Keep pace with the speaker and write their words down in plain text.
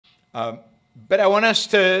But I want us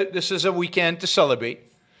to, this is a weekend to celebrate.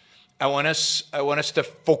 I want us to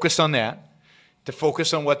focus on that, to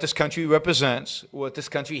focus on what this country represents, what this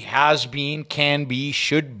country has been, can be,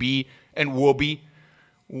 should be, and will be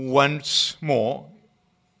once more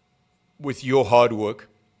with your hard work.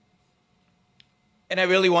 And I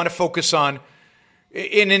really want to focus on,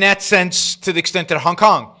 in that sense, to the extent that Hong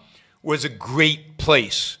Kong was a great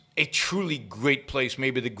place, a truly great place,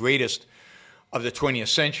 maybe the greatest of the 20th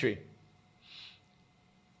century.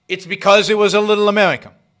 It's because it was a little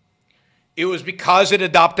America. It was because it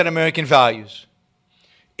adopted American values.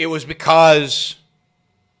 It was because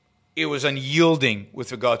it was unyielding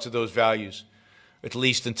with regard to those values, at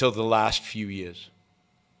least until the last few years.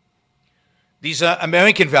 These are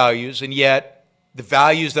American values, and yet the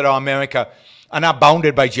values that are America are not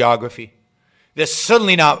bounded by geography. They're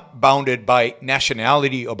certainly not bounded by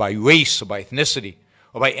nationality or by race or by ethnicity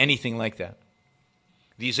or by anything like that.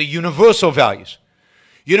 These are universal values.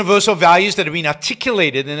 Universal values that have been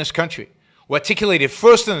articulated in this country, were articulated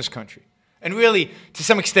first in this country. And really, to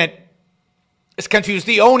some extent, this country was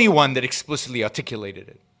the only one that explicitly articulated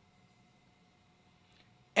it.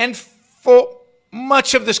 And for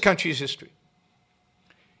much of this country's history,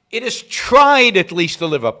 it has tried at least to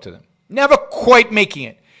live up to them. Never quite making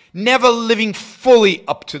it. Never living fully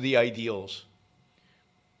up to the ideals.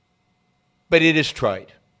 But it has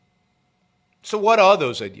tried. So what are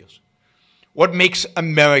those ideals? What makes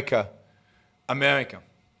America, America?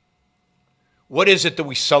 What is it that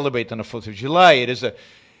we celebrate on the 4th of July? It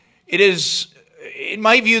is, in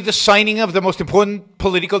my view, the signing of the most important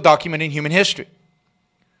political document in human history.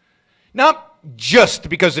 Not just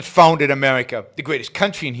because it founded America, the greatest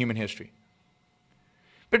country in human history,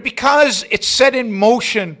 but because it set in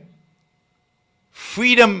motion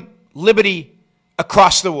freedom, liberty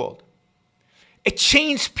across the world. It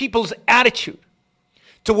changed people's attitude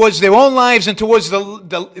towards their own lives and towards the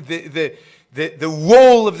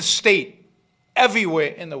role of the state everywhere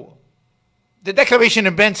in the world. The Declaration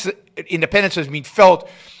of Independence has been felt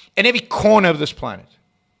in every corner of this planet.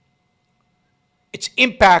 Its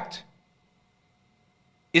impact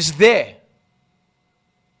is there.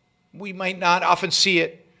 We might not often see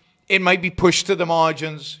it. It might be pushed to the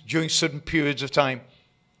margins during certain periods of time.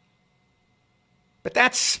 But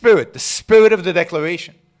that spirit, the spirit of the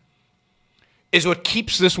Declaration, is what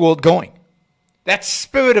keeps this world going. That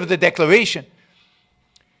spirit of the Declaration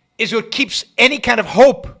is what keeps any kind of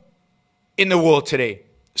hope in the world today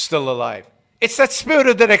still alive. It's that spirit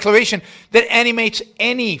of the Declaration that animates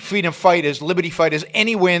any freedom fighters, liberty fighters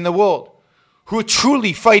anywhere in the world who are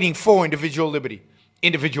truly fighting for individual liberty,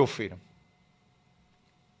 individual freedom.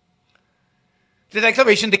 The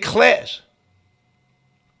Declaration declares,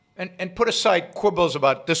 and put aside quibbles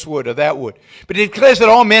about this word or that word, but it declares that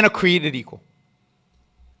all men are created equal.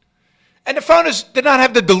 And the founders did not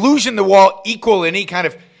have the delusion that we're all equal in any kind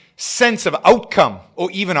of sense of outcome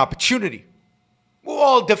or even opportunity. We're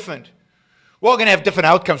all different. We're all going to have different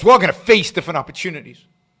outcomes. We're all going to face different opportunities.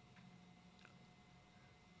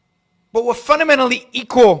 But we're fundamentally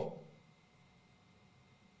equal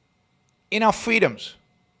in our freedoms,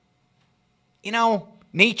 in our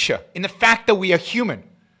nature, in the fact that we are human,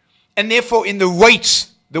 and therefore in the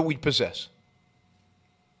rights that we possess.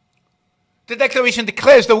 The Declaration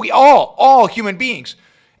declares that we all human beings,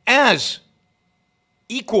 as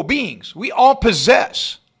equal beings, we all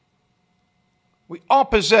possess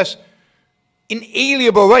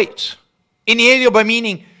inalienable rights. Inalienable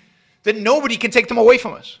meaning that nobody can take them away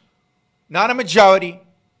from us. Not a majority.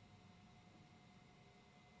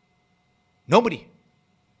 Nobody.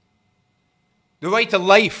 The right to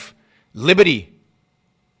life, liberty,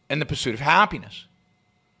 and the pursuit of happiness.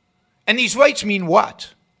 And these rights mean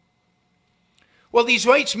what? Well, these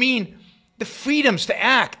rights mean the freedoms to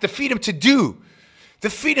act, the freedom to do, the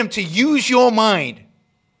freedom to use your mind,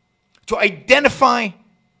 to identify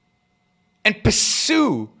and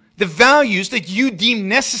pursue the values that you deem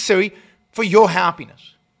necessary for your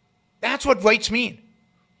happiness. That's what rights mean.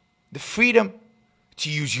 The freedom to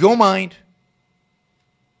use your mind,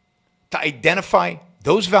 to identify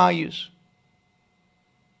those values,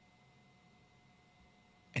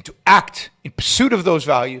 and to act in pursuit of those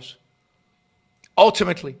values,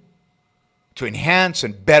 ultimately, to enhance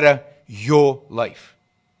and better your life.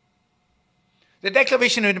 The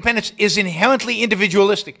Declaration of Independence is inherently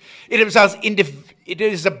individualistic. It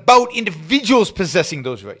is about individuals possessing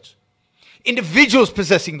those rights, individuals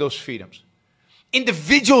possessing those freedoms,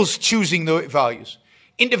 individuals choosing their values,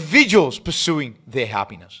 individuals pursuing their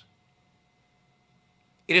happiness.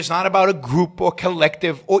 It is not about a group or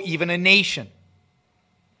collective or even a nation.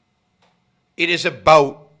 It is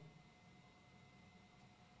about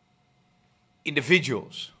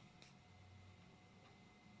individuals.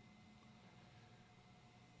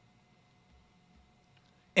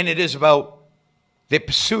 And it is about their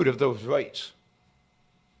pursuit of those rights.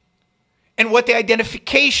 And what the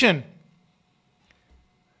identification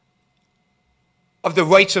of the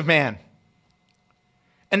rights of man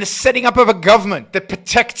and the setting up of a government that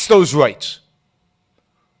protects those rights.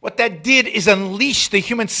 What that did is unleash the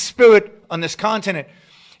human spirit on this continent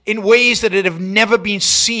in ways that have never been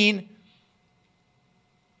seen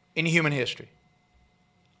in human history.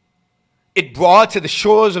 It brought to the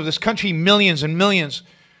shores of this country millions and millions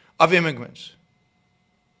of immigrants.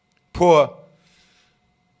 Poor,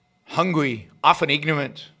 hungry, often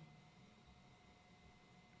ignorant.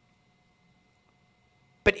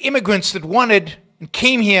 But immigrants that wanted and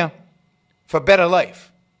came here for a better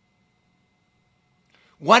life.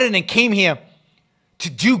 Wanted and came here to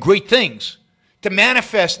do great things, to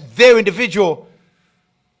manifest their individual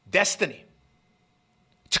destiny,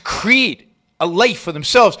 to create a life for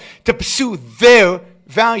themselves, to pursue their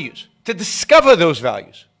values, to discover those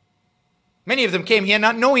values. Many of them came here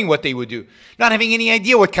not knowing what they would do, not having any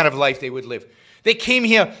idea what kind of life they would live. They came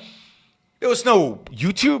here. There was no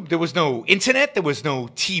YouTube, there was no internet, there was no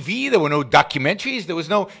TV, there were no documentaries, there was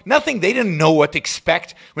nothing. They didn't know what to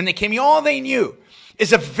expect when they came here. All they knew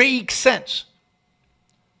is a vague sense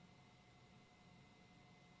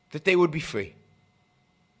that they would be free.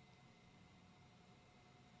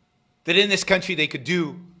 That in this country they could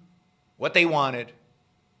do what they wanted,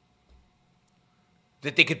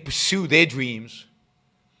 that they could pursue their dreams,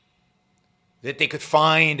 that they could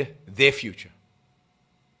find their future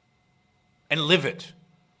and live it,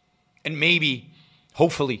 and maybe,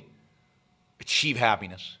 hopefully, achieve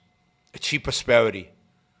happiness, achieve prosperity,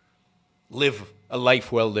 live a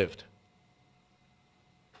life well lived.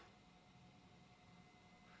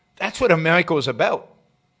 That's what America was about.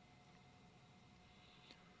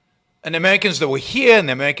 And the Americans that were here, and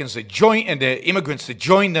the Americans that joined, and the immigrants that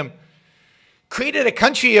joined them, created a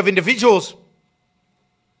country of individuals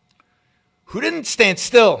who didn't stand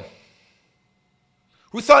still,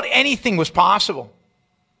 who thought anything was possible.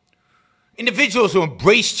 Individuals who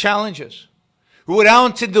embraced challenges, who went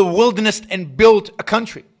out into the wilderness and built a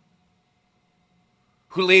country,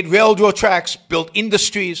 who laid railroad tracks, built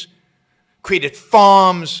industries, created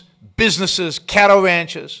farms, businesses, cattle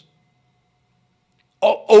ranches,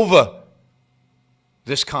 all over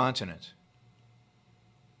this continent,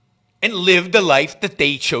 and lived the life that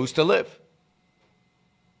they chose to live.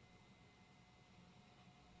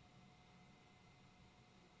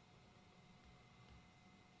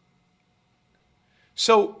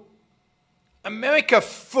 So, America,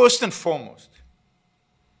 first and foremost,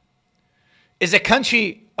 is a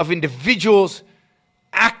country of individuals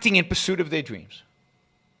acting in pursuit of their dreams.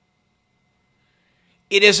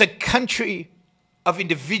 It is a country of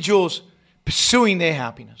individuals pursuing their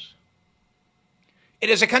happiness. It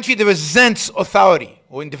is a country that resents authority,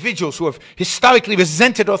 or individuals who have historically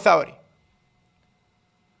resented authority.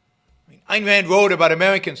 Ayn Rand wrote about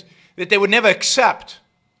Americans that they would never accept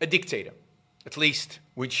a dictator. At least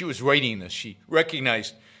when she was writing this, she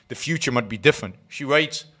recognized the future might be different. She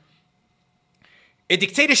writes, "A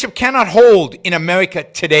dictatorship cannot hold in America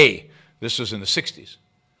today." This was in the 60s.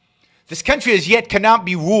 "This country as yet cannot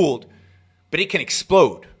be ruled, but it can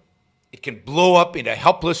explode. It can blow up into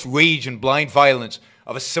helpless rage and blind violence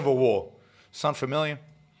of a civil war." Sound familiar?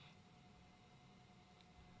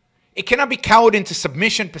 "It cannot be cowed into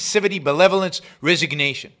submission, passivity, malevolence,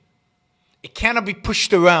 resignation. It cannot be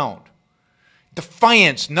pushed around.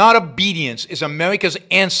 Defiance, not obedience, is America's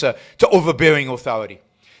answer to overbearing authority.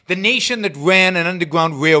 The nation that ran an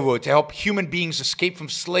underground railroad to help human beings escape from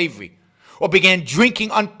slavery, or began drinking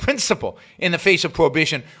on principle in the face of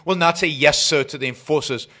prohibition, will not say yes, sir, to the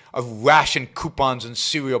enforcers of ration coupons and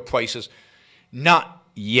cereal prices. Not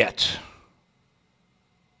yet."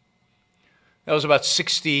 That was about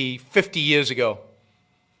 50 years ago.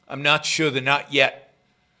 I'm not sure the "not yet"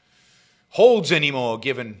 holds anymore,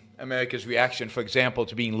 given America's reaction, for example,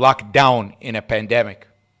 to being locked down in a pandemic.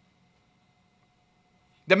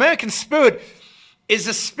 The American spirit is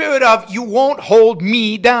the spirit of, you won't hold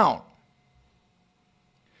me down.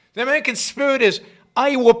 The American spirit is,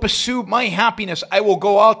 I will pursue my happiness. I will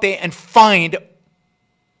go out there and find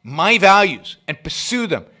my values and pursue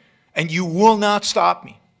them, and you will not stop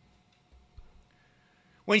me.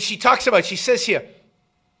 When she talks about, she says here,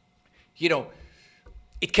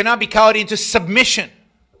 it cannot be cowed into submission.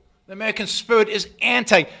 The American spirit is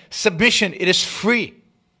anti-submission. It is free.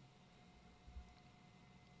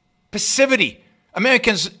 Passivity.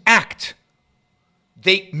 Americans act.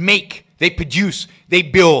 They make. They produce. They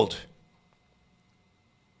build.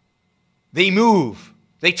 They move.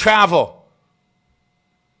 They travel.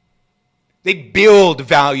 They build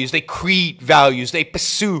values. They create values. They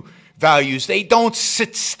pursue values. They don't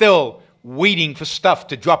sit still waiting for stuff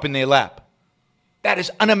to drop in their lap. That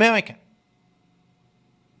is un-American.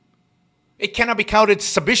 It cannot be counted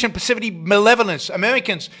submission, passivity, malevolence. The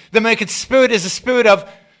American spirit is a spirit of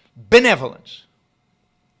benevolence,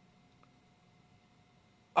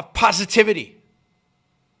 of positivity,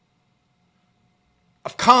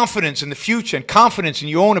 of confidence in the future and confidence in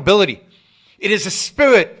your own ability. It is a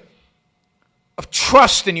spirit of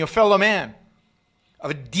trust in your fellow man, of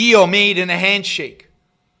a deal made in a handshake,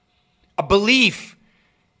 a belief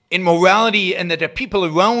in morality and that there are people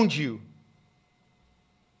around you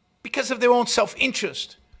because of their own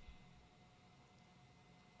self-interest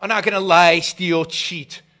are not going to lie, steal,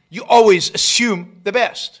 cheat. You always assume the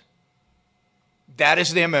best. That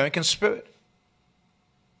is the American spirit.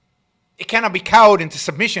 It cannot be cowed into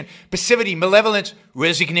submission, passivity, malevolence,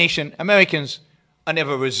 resignation. Americans are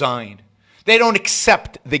never resigned. They don't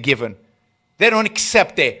accept the given. They don't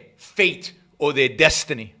accept their fate or their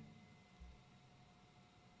destiny.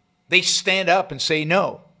 They stand up and say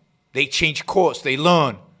no. They change course. They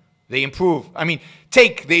learn. They improve. I mean,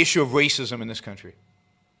 take the issue of racism in this country.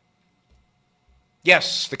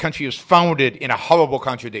 Yes, the country was founded in a horrible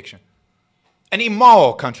contradiction, an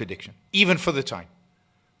immoral contradiction, even for the time.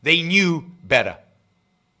 They knew better.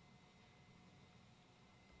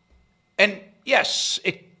 And yes,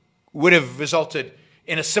 it would have resulted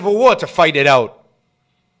in a civil war to fight it out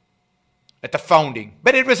at the founding.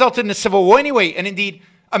 But it resulted in a civil war anyway, and indeed,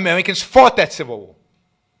 Americans fought that civil war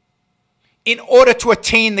in order to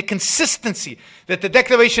attain the consistency that the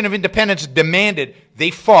Declaration of Independence demanded. They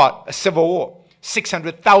fought a civil war.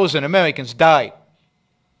 600,000 Americans died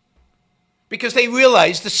because they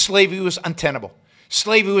realized that slavery was untenable.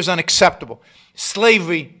 Slavery was unacceptable.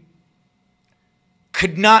 Slavery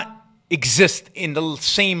could not exist in the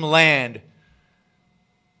same land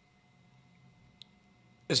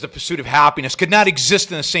as the pursuit of happiness, could not exist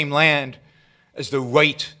in the same land as the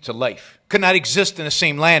right to life, could not exist in the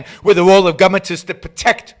same land where the role of government is to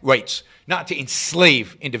protect rights, not to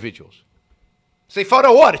enslave individuals. So they fought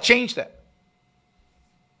a war to change that.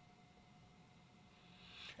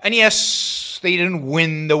 And yes, they didn't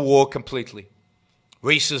win the war completely.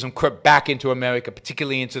 Racism crept back into America,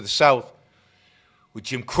 particularly into the South, with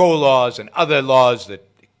Jim Crow laws and other laws that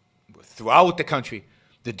were throughout the country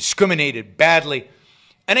that discriminated badly.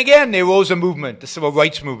 And again, there rose a movement, the civil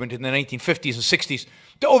rights movement in the 1950s and 60s,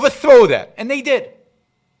 to overthrow that. And they did.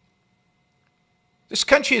 This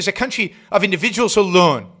country is a country of individuals who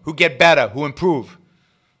learn, who get better, who improve,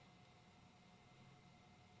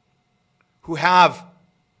 who have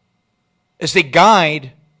as they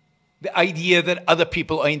guide the idea that other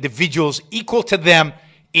people are individuals equal to them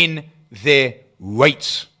in their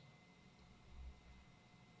rights.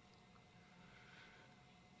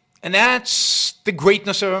 And that's the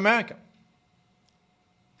greatness of America.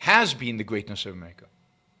 Has been the greatness of America.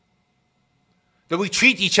 That we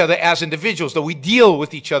treat each other as individuals, that we deal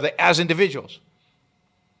with each other as individuals.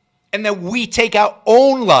 And that we take our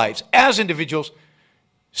own lives as individuals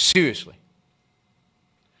seriously.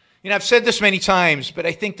 You know, I've said this many times, but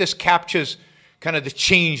I think this captures kind of the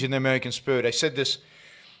change in the American spirit. I said this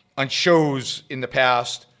on shows in the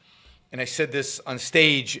past, and I said this on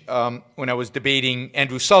stage when I was debating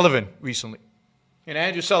Andrew Sullivan recently. And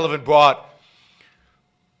Andrew Sullivan brought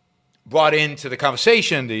into the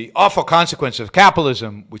conversation the awful consequence of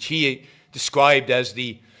capitalism, which he described as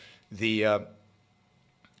the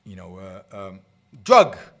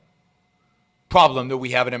drug problem that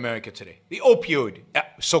we have in America today, the opioid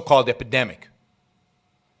so-called epidemic.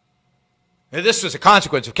 Now, this was a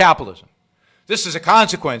consequence of capitalism. This is a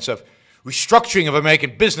consequence of restructuring of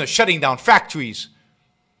American business, shutting down factories,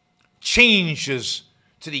 changes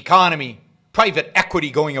to the economy, private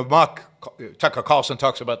equity going amok. Tucker Carlson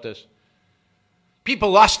talks about this.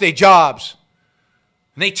 People lost their jobs,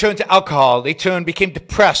 and they turned to alcohol. They became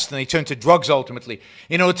depressed, and they turned to drugs ultimately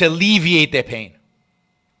in order to alleviate their pain.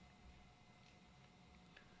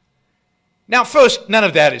 Now, first, none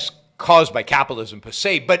of that is caused by capitalism per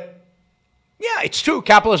se, but yeah, it's true.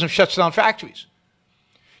 Capitalism shuts down factories.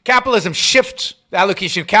 Capitalism shifts the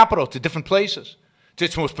allocation of capital to different places, to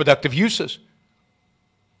its most productive uses.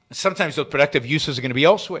 And sometimes those productive uses are going to be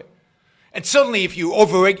elsewhere. And certainly if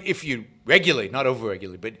you regulate, not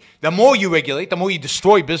over-regulate, but the more you regulate, the more you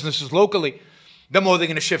destroy businesses locally, the more they're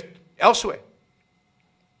going to shift elsewhere.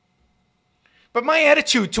 But my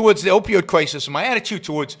attitude towards the opioid crisis, and my attitude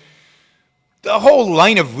towards the whole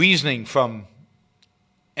line of reasoning from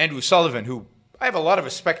Andrew Sullivan, who I have a lot of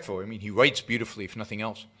respect for. I mean, he writes beautifully, if nothing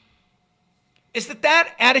else. is that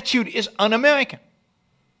that attitude is un-American.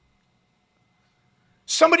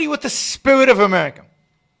 Somebody with the spirit of America,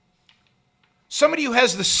 somebody who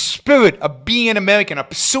has the spirit of being an American, of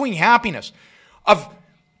pursuing happiness, of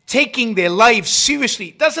taking their lives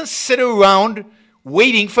seriously, doesn't sit around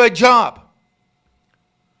waiting for a job.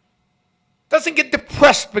 Doesn't get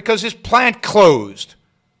depressed because his plant closed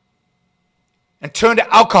and turn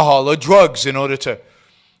to alcohol or drugs in order to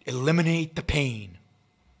eliminate the pain.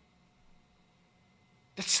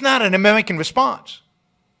 That's not an American response.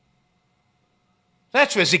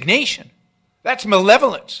 That's resignation. That's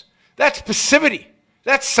malevolence. That's passivity.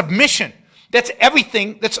 That's submission. That's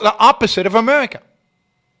everything that's the opposite of America.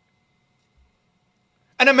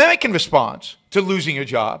 An American response to losing your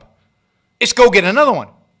job is go get another one.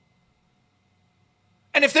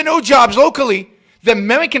 And if there are no jobs locally, the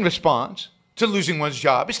American response to losing one's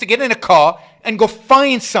job is to get in a car and go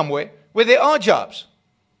find somewhere where there are jobs.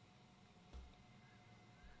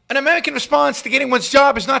 An American response to getting one's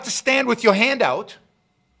job is not to stand with your hand out,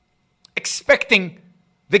 expecting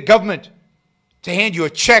the government to hand you a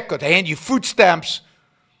check or to hand you food stamps.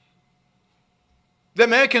 The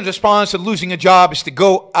American response to losing a job is to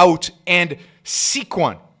go out and seek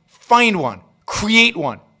one, find one, create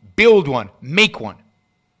one, build one, make one.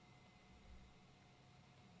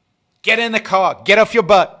 Get in the car, get off your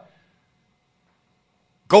butt.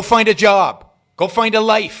 Go find a job, go find a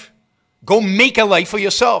life, go make a life for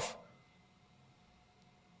yourself.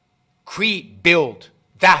 Create, build.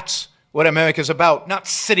 That's what America's about, not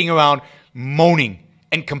sitting around moaning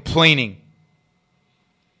and complaining.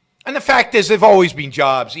 And the fact is, there've always been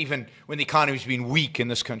jobs, even when the economy's been weak in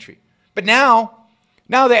this country. But now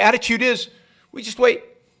the attitude is, we just wait.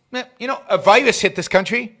 You know, a virus hit this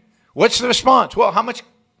country. What's the response? Well, how much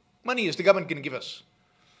money is the government going to give us?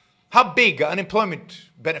 How big are unemployment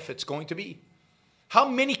benefits going to be? How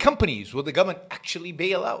many companies will the government actually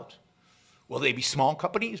bail out? Will they be small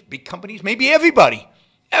companies, big companies? Maybe everybody.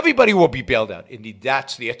 Everybody will be bailed out. Indeed,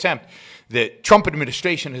 that's the attempt. The Trump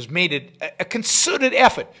administration has made it a concerted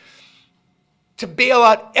effort to bail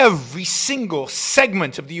out every single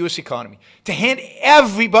segment of the U.S. economy, to hand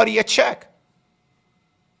everybody a check,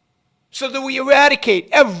 so that we eradicate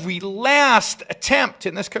every last attempt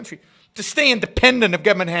in this country to stay independent of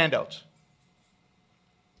government handouts.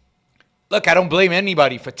 Look, I don't blame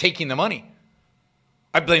anybody for taking the money.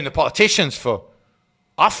 I blame the politicians for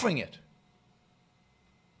offering it.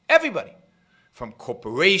 Everybody, from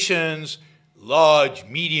corporations, large,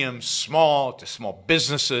 medium, small, to small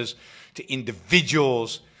businesses, to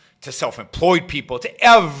individuals, to self-employed people, to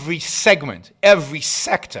every segment, every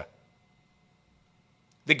sector.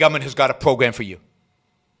 The government has got a program for you.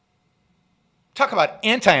 Talk about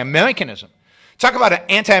anti-Americanism. Talk about an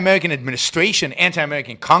anti-American administration,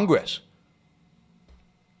 anti-American Congress.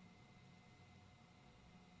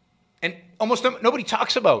 And almost nobody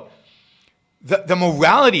talks about the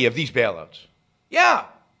morality of these bailouts. Yeah,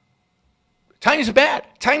 times are bad.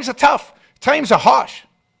 Times are tough. Times are harsh.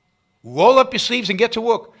 Roll up your sleeves and get to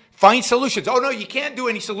work. Find solutions. Oh, no, you can't do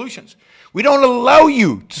any solutions. We don't allow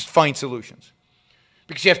you to find solutions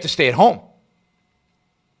because you have to stay at home.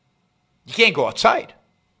 You can't go outside.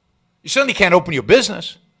 You certainly can't open your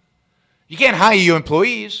business. You can't hire your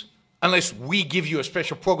employees unless we give you a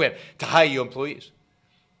special program to hire your employees.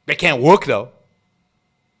 They can't work, though.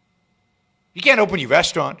 You can't open your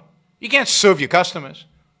restaurant. You can't serve your customers.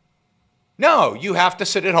 No, you have to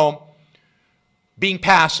sit at home, being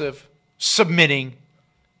passive, submitting,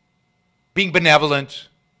 being benevolent,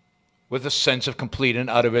 with a sense of complete and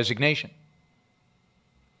utter resignation.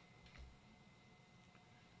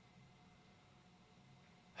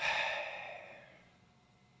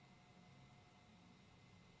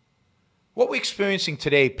 What we're experiencing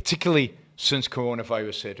today, particularly since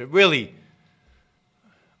coronavirus hit, really,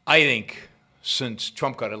 I think, since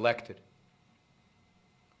Trump got elected,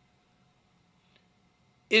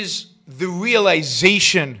 is the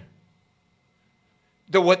realization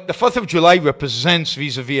that what the 4th of July represents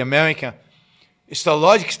vis-a-vis America is to a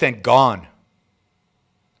large extent gone.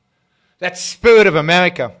 That spirit of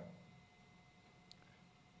America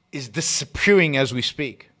is disappearing as we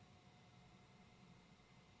speak.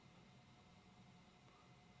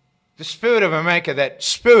 The spirit of America, that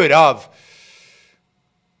spirit of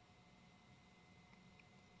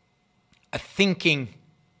a thinking,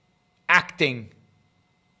 acting,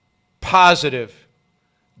 positive,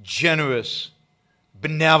 generous,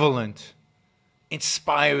 benevolent,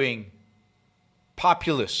 inspiring,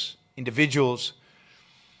 populous individuals,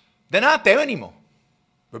 they're not there anymore.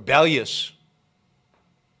 Rebellious,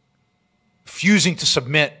 refusing to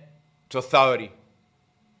submit to authority,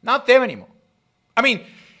 not there anymore. I mean,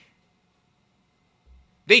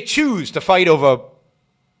 They choose to fight over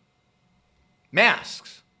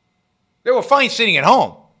masks. They were fine sitting at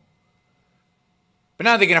home. But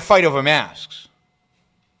now they're going to fight over masks.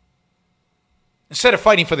 Instead of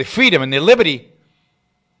fighting for their freedom and their liberty,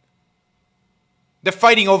 they're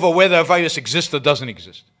fighting over whether a virus exists or doesn't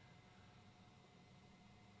exist.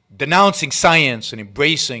 Denouncing science and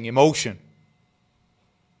embracing emotion.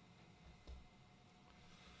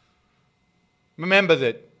 Remember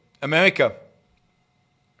that America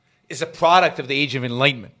is a product of the age of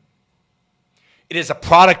enlightenment. It is a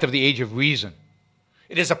product of the age of reason.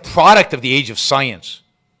 It is a product of the age of science.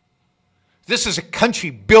 This is a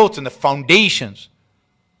country built on the foundations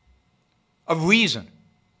of reason.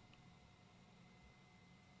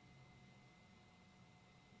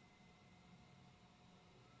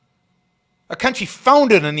 A country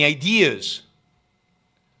founded on the ideas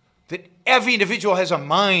that every individual has a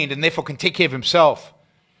mind and therefore can take care of himself,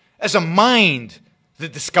 as a mind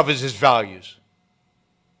that discovers his values.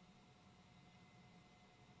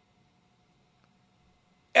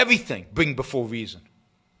 Everything bring before reason.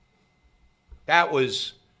 That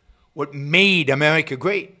was what made America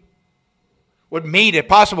great. What made it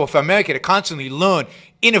possible for America to constantly learn,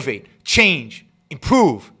 innovate, change,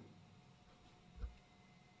 improve.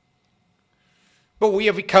 But we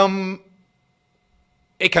have become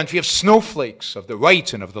a country of snowflakes, of the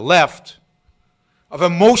right and of the left, of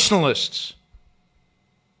emotionalists,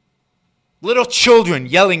 little children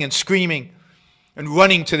yelling and screaming and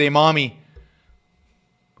running to their mommy,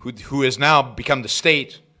 who has now become the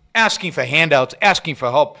state, asking for handouts, asking for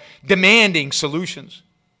help, demanding solutions,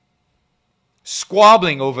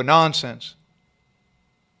 squabbling over nonsense.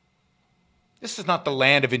 This is not the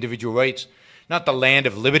land of individual rights, not the land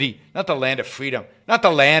of liberty, not the land of freedom, not the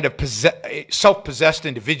land of self-possessed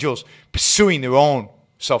individuals pursuing their own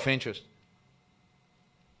self-interest.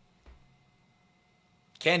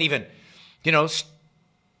 Can't even,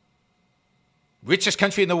 richest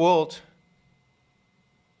country in the world,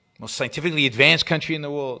 most scientifically advanced country in the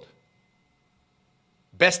world,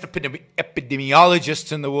 best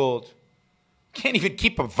epidemiologists in the world, can't even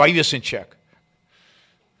keep a virus in check.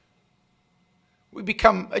 We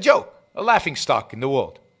become a joke, a laughingstock in the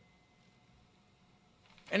world.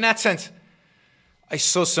 In that sense, I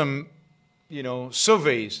saw some,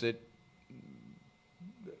 surveys that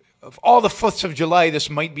of all the 4th of July,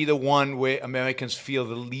 this might be the one where Americans feel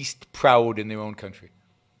the least proud in their own country.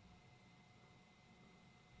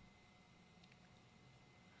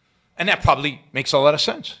 And that probably makes a lot of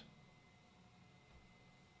sense.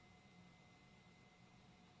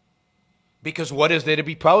 Because what is there to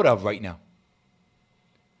be proud of right now?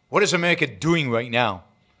 What is America doing right now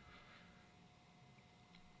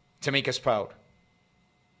to make us proud?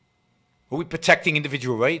 Are we protecting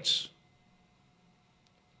individual rights?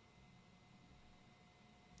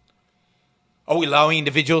 Are we allowing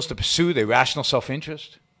individuals to pursue their rational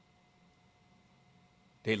self-interest?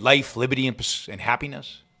 Their life, liberty, and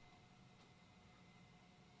happiness?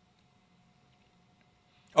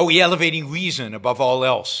 Are we elevating reason above all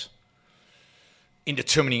else in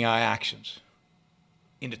determining our actions,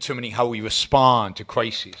 in determining how we respond to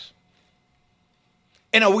crises?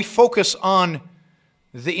 And are we focused on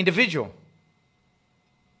the individual?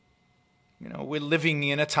 We're living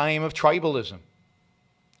in a time of tribalism,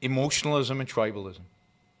 emotionalism and tribalism,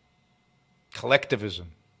 collectivism,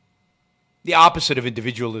 the opposite of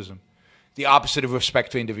individualism, the opposite of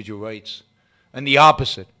respect for individual rights, and the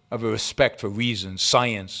opposite of a respect for reason,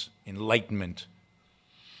 science, enlightenment.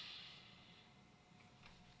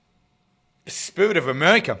 The spirit of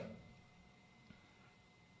America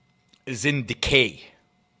is in decay.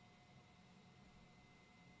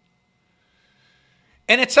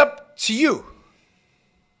 And it's up to you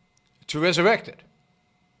to resurrect it.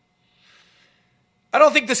 I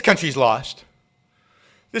don't think this country's lost.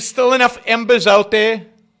 There's still enough embers out there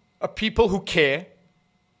of people who care,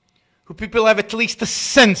 who people have at least a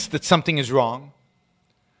sense that something is wrong,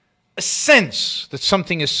 a sense that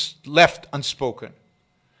something is left unspoken,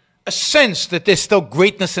 a sense that there's still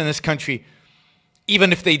greatness in this country,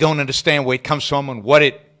 even if they don't understand where it comes from and what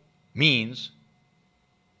it means.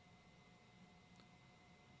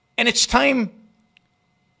 And it's time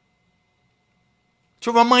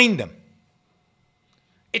to remind them.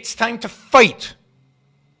 It's time to fight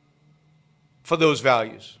for those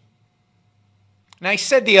values. And I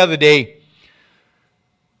said the other day,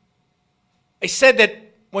 I said that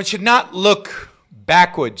one should not look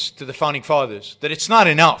backwards to the Founding Fathers, that it's not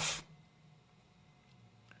enough.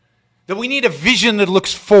 That we need a vision that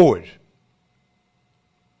looks forward.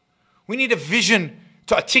 We need a vision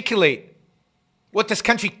to articulate what this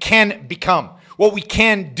country can become, what we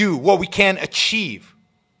can do, what we can achieve.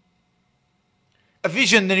 A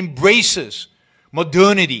vision that embraces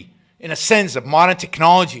modernity in a sense of modern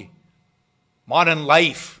technology, modern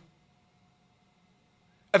life.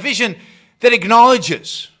 A vision that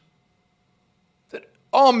acknowledges that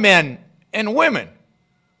all men and women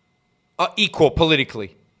are equal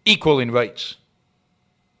politically, equal in rights.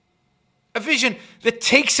 A vision that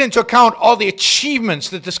takes into account all the achievements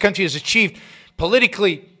that this country has achieved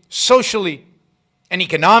politically, socially, and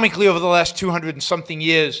economically over the last 200 and something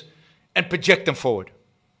years, and project them forward.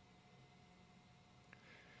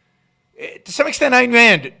 To some extent, Ayn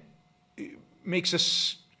Rand makes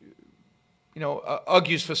us,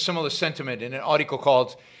 argues for similar sentiment in an article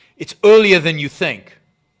called "It's Earlier Than You Think."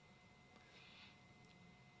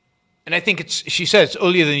 And I think she says, it's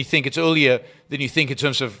earlier than you think. It's earlier than you think in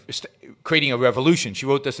terms of creating a revolution. She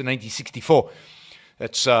wrote this in 1964.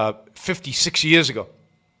 That's 56 years ago.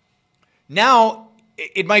 Now,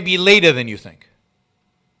 it might be later than you think.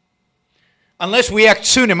 Unless we act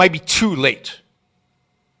soon, it might be too late.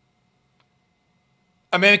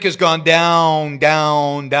 America's gone down,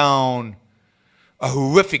 down, down, a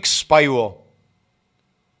horrific spiral,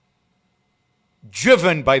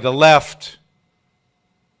 driven by the left,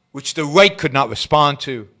 which the right could not respond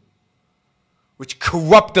to, which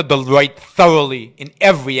corrupted the right thoroughly in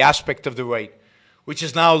every aspect of the right, which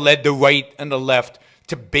has now led the right and the left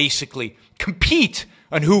to basically compete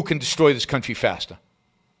on who can destroy this country faster.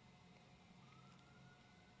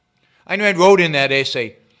 Ayn Rand wrote in that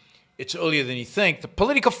essay, "It's Earlier Than You Think," the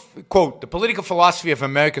political philosophy of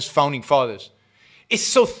America's founding fathers is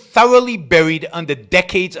so thoroughly buried under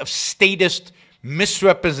decades of statist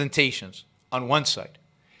misrepresentations on one side,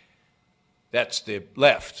 that's the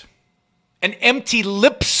left, and empty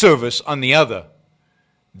lip service on the other,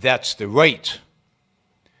 that's the right,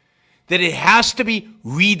 that it has to be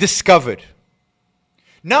rediscovered,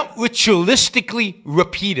 not ritualistically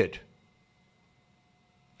repeated.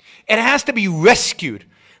 It has to be rescued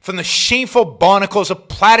from the shameful barnacles of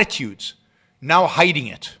platitudes now hiding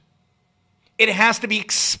it. It has to be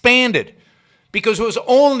expanded because it was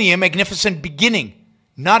only a magnificent beginning,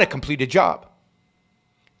 not a completed job.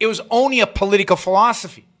 It was only a political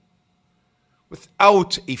philosophy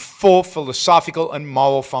without a full philosophical and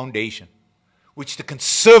moral foundation, which the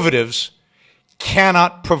conservatives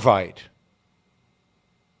cannot provide.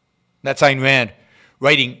 That's Ayn Rand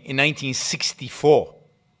writing in 1964.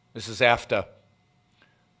 This is after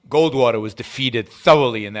Goldwater was defeated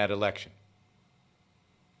thoroughly in that election.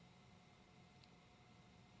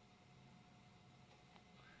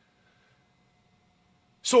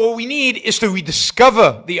 So what we need is to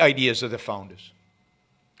rediscover the ideas of the founders.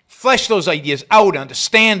 Flesh those ideas out,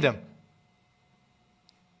 understand them.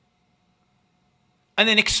 And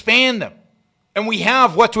then expand them. And we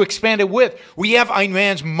have what to expand it with. We have Ayn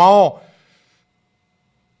Rand's moral,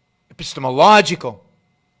 epistemological,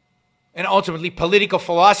 and ultimately political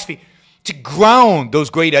philosophy to ground those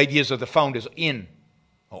great ideas of the founders in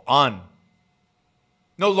or on.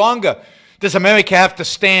 No longer does America have to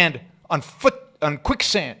stand on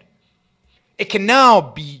quicksand. It can now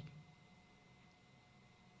be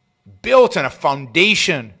built on a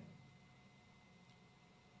foundation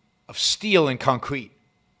of steel and concrete.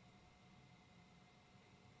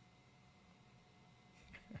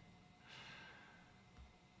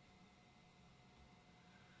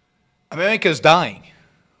 America is dying.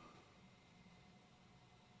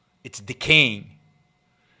 It's decaying.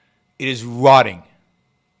 It is rotting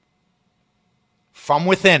from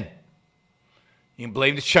within. You can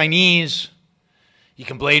blame the Chinese. You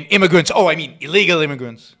can blame immigrants. Oh, I mean illegal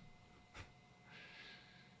immigrants.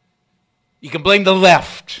 You can blame the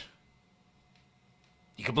left.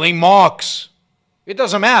 You can blame Marx. It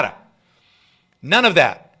doesn't matter. None of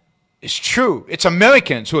that is true. It's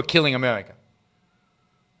Americans who are killing America.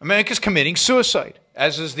 America's committing suicide,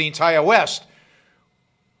 as is the entire West,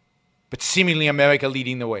 but seemingly America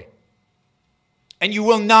leading the way. And you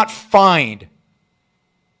will not find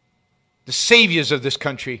the saviors of this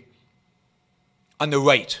country on the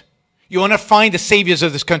right. You will not find the saviors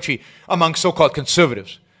of this country among so-called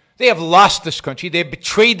conservatives. They have lost this country. They have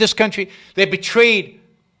betrayed this country. They have betrayed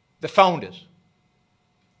the founders.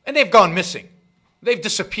 And they've gone missing. They've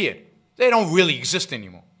disappeared. They don't really exist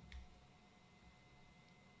anymore.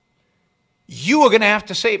 You are going to have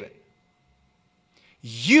to save it.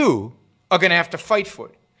 You are going to have to fight for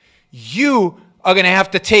it. You are going to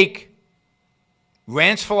have to take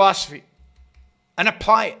Rand's philosophy and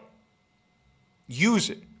apply it. Use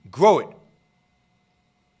it. Grow it.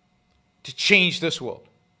 To change this world.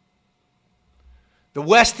 The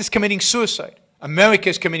West is committing suicide. America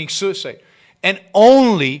is committing suicide. And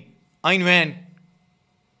only Ayn Rand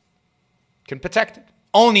can protect it.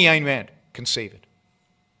 Only Ayn Rand can save it.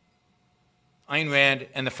 Ayn Rand,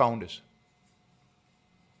 and the founders.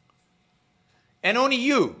 And only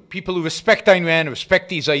you, people who respect Ayn Rand, respect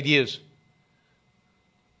these ideas,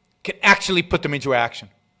 can actually put them into action.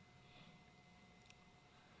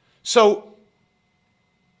 So,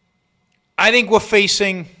 I think we're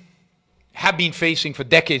facing, have been facing for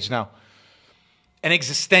decades now, an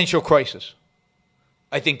existential crisis.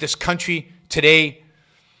 I think this country today,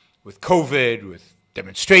 with COVID, with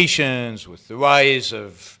demonstrations, with the rise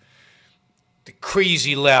of the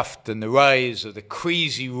crazy left and the rise of the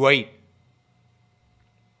crazy right,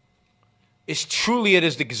 is truly at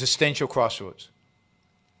the existential crossroads.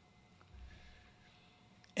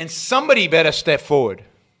 And somebody better step forward.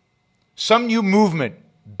 Some new movement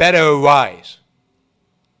better arise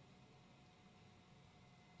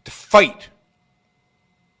to fight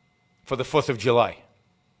for the 4th of July,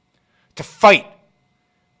 to fight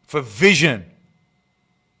for vision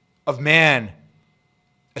of man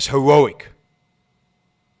as heroic,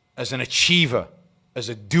 as an achiever, as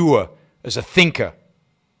a doer, as a thinker,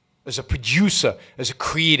 as a producer, as a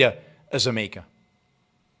creator, as a maker.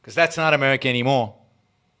 Because that's not America anymore.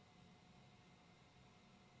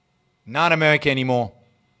 Not America anymore.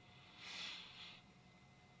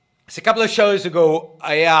 So a couple of shows ago,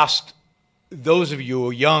 I asked those of you who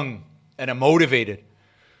are young and are motivated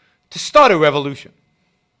to start a revolution.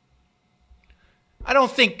 I'm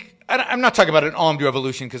not talking about an armed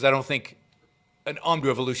revolution, because I don't think an armed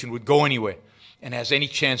revolution would go anywhere and has any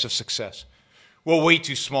chance of success. We're way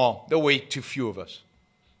too small. There are way too few of us.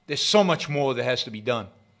 There's so much more that has to be done.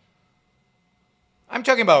 I'm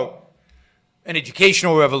talking about an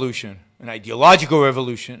educational revolution, an ideological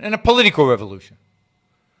revolution, and a political revolution.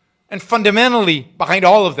 And fundamentally, behind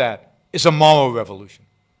all of that is a moral revolution,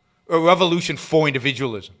 a revolution for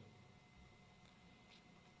individualism.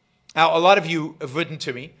 Now, a lot of you have written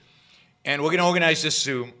to me, and we're going to organize this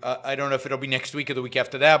Zoom. I don't know if it'll be next week or the week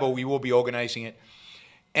after that, but we will be organizing it.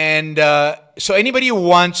 And so anybody who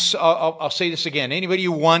wants, I'll say this again, anybody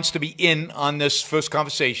who wants to be in on this first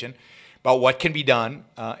conversation about what can be done,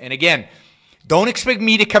 and again, don't expect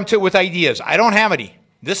me to come to it with ideas. I don't have any.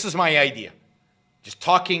 This is my idea. Just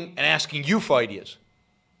talking and asking you for ideas.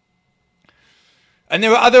 And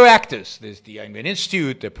there are other actors. There's the Ayn Rand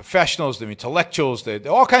Institute, there are professionals, there are intellectuals, there are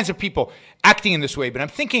all kinds of people acting in this way. But I'm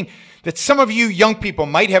thinking that some of you young people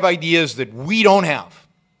might have ideas that we don't have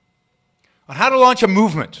on how to launch a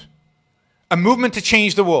movement to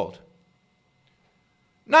change the world.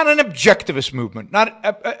 Not an objectivist movement,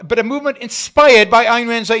 but a movement inspired by Ayn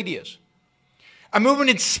Rand's ideas. A movement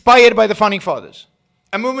inspired by the Founding Fathers.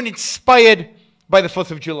 A movement inspired by the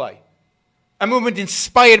 4th of July. A movement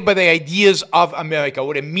inspired by the ideas of America,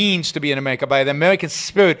 what it means to be in America, by the American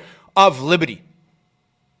spirit of liberty.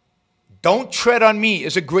 Don't tread on me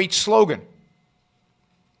is a great slogan,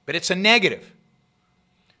 but it's a negative.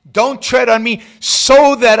 Don't tread on me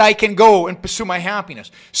so that I can go and pursue my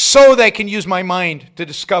happiness, so that I can use my mind to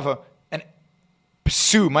discover and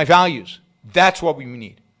pursue my values. That's what we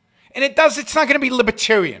need. And it's not going to be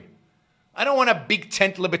libertarian. I don't want a big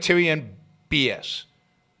tent libertarian BS.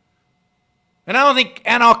 And I don't think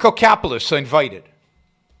anarcho-capitalists are invited.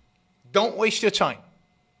 Don't waste your time.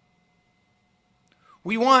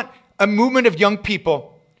 We want a movement of young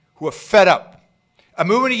people who are fed up. A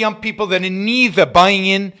movement of young people that are neither buying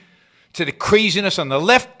in to the craziness on the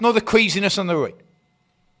left nor the craziness on the right.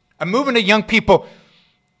 A movement of young people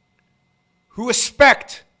who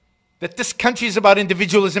respect that this country is about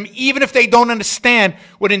individualism, even if they don't understand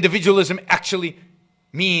what individualism actually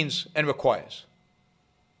means and requires.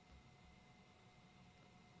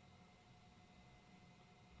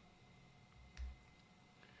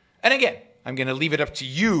 And again, I'm going to leave it up to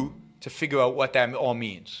you to figure out what that all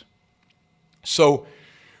means. So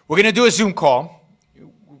we're going to do a Zoom call.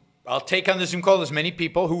 I'll take on the Zoom call as many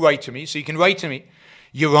people who write to me. So you can write to me,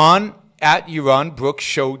 Yaron at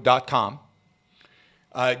yaronbrookshow.com.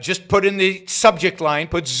 Just put in the subject line,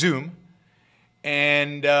 put Zoom,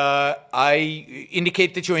 and I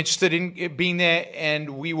indicate that you're interested in being there,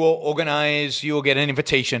 and we will organize, you'll get an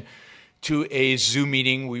invitation to a Zoom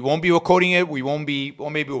meeting. We won't be recording it. We won't be,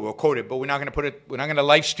 or maybe we'll record it, but we're not going to put it, we're not going to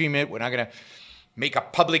live stream it. We're not going to make a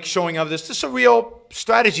public showing of this. This is a real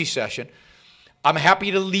strategy session. I'm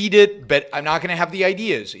happy to lead it, but I'm not going to have the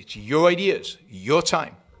ideas. It's your ideas, your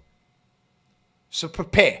time. So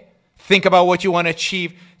prepare. Think about what you want to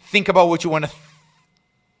achieve. Think about what you want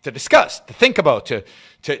to discuss, to think about, to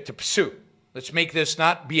pursue. Let's make this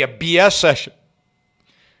not be a BS session,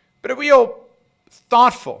 but a real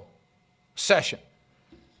thoughtful session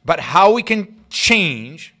about how we can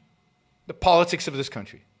change the politics of this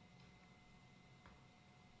country.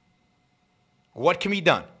 What can be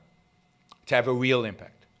done to have a real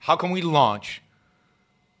impact? How can we launch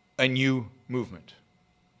a new movement?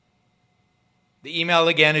 The email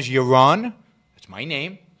again is Yaron, that's my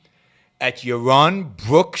name, at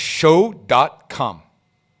yaronbrookshow.com.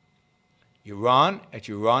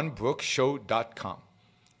 Yaron@yaronbrookshow.com.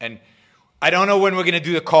 And I don't know when we're going to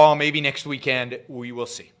do the call. Maybe next weekend. We will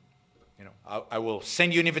see. You know, I will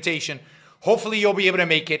send you an invitation. Hopefully you'll be able to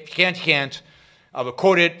make it. If you can't. I'll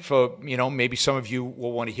record it for, you know, maybe some of you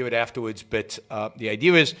will want to hear it afterwards. But the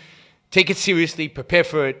idea is take it seriously, prepare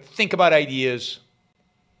for it, think about ideas.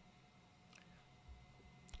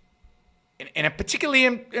 And I'm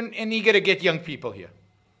particularly eager to get young people here.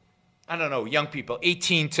 I don't know, young people,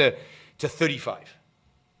 18 to 35.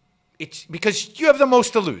 It's because you have the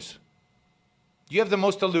most to lose. You have the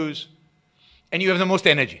most to lose, and you have the most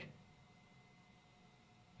energy.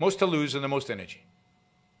 Most to lose and the most energy.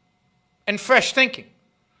 And fresh thinking.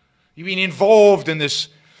 You've been involved in this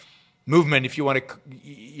movement, if you want to,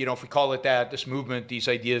 you know, if we call it that, this movement, these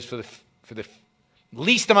ideas for the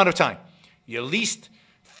least amount of time. You're least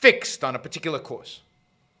fixed on a particular course.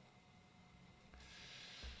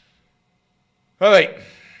 All right.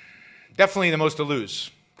 Definitely the most to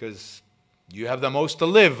lose, because you have the most to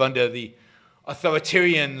live under the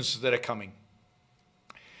authoritarians that are coming.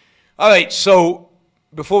 All right, so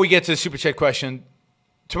before we get to the Super Chat question,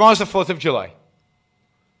 tomorrow's the 4th of July.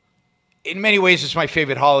 In many ways, it's my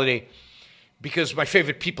favorite holiday because my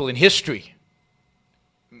favorite people in history,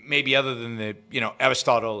 maybe other than the, you know,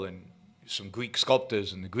 Aristotle and some Greek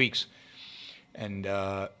sculptors and the Greeks, and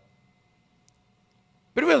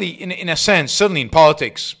but really, in a sense, certainly in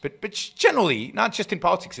politics, but generally, not just in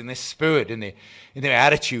politics, in their spirit, in their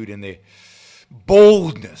attitude, in their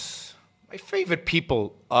boldness. My favorite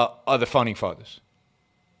people are the Founding Fathers.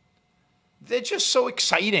 They're just so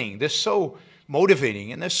exciting. They're so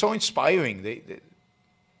motivating, and they're so inspiring.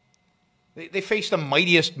 They faced the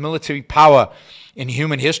mightiest military power in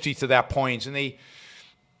human history to that point, and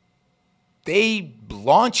they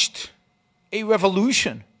launched a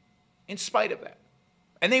revolution in spite of that.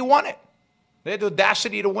 And they won it. They had the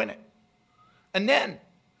audacity to win it. And then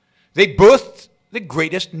they birthed the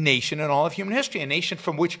greatest nation in all of human history, a nation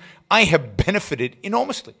from which I have benefited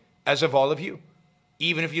enormously, as have all of you.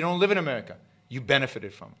 Even if you don't live in America, you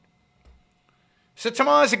benefited from it. So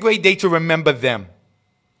tomorrow is a great day to remember them,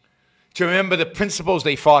 to remember the principles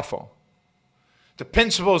they fought for, the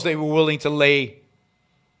principles they were willing to lay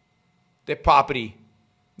their property,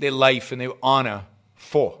 their life, and their honor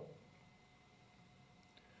for.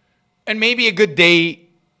 And maybe a good day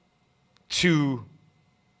to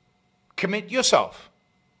commit yourself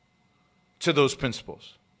to those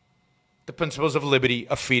principles. The principles of liberty,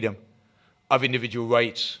 of freedom, of individual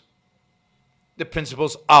rights. The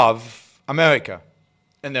principles of America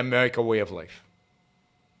and the America way of life.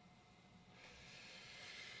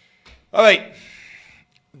 All right.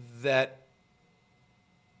 That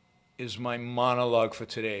is my monologue for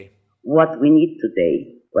today. What we need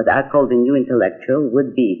today, what I call the new intellectual,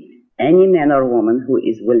 would be any man or woman who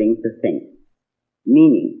is willing to think.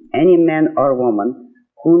 Meaning, any man or woman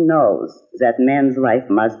who knows that man's life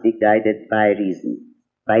must be guided by reason,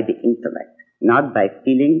 by the intellect, not by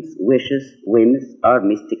feelings, wishes, whims, or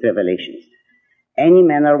mystic revelations. Any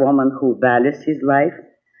man or woman who values his life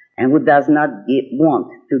and who does not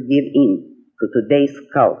want to give in to today's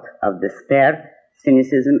cult of despair,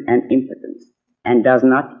 cynicism, and impotence, and does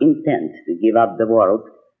not intend to give up the world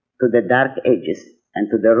to the dark ages and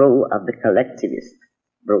to the rule of the collectivist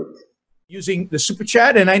brute. Using the Super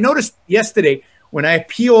Chat, and I noticed yesterday when I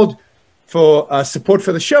appealed for support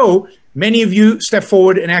for the show, many of you stepped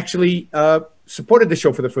forward and actually supported the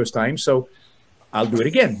show for the first time, so I'll do it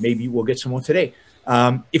again. Maybe we'll get some more today.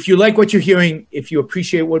 If you like what you're hearing, if you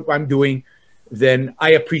appreciate what I'm doing, then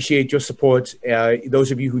I appreciate your support.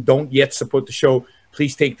 Those of you who don't yet support the show,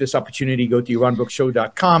 please take this opportunity. Go to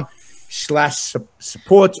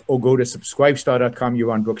yaronbrookshow.com/support or go to subscribestar.com,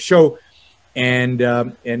 Yaron Brook Show, and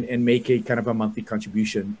make a kind of a monthly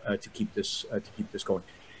contribution to keep this going.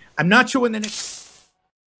 I'm not sure when the next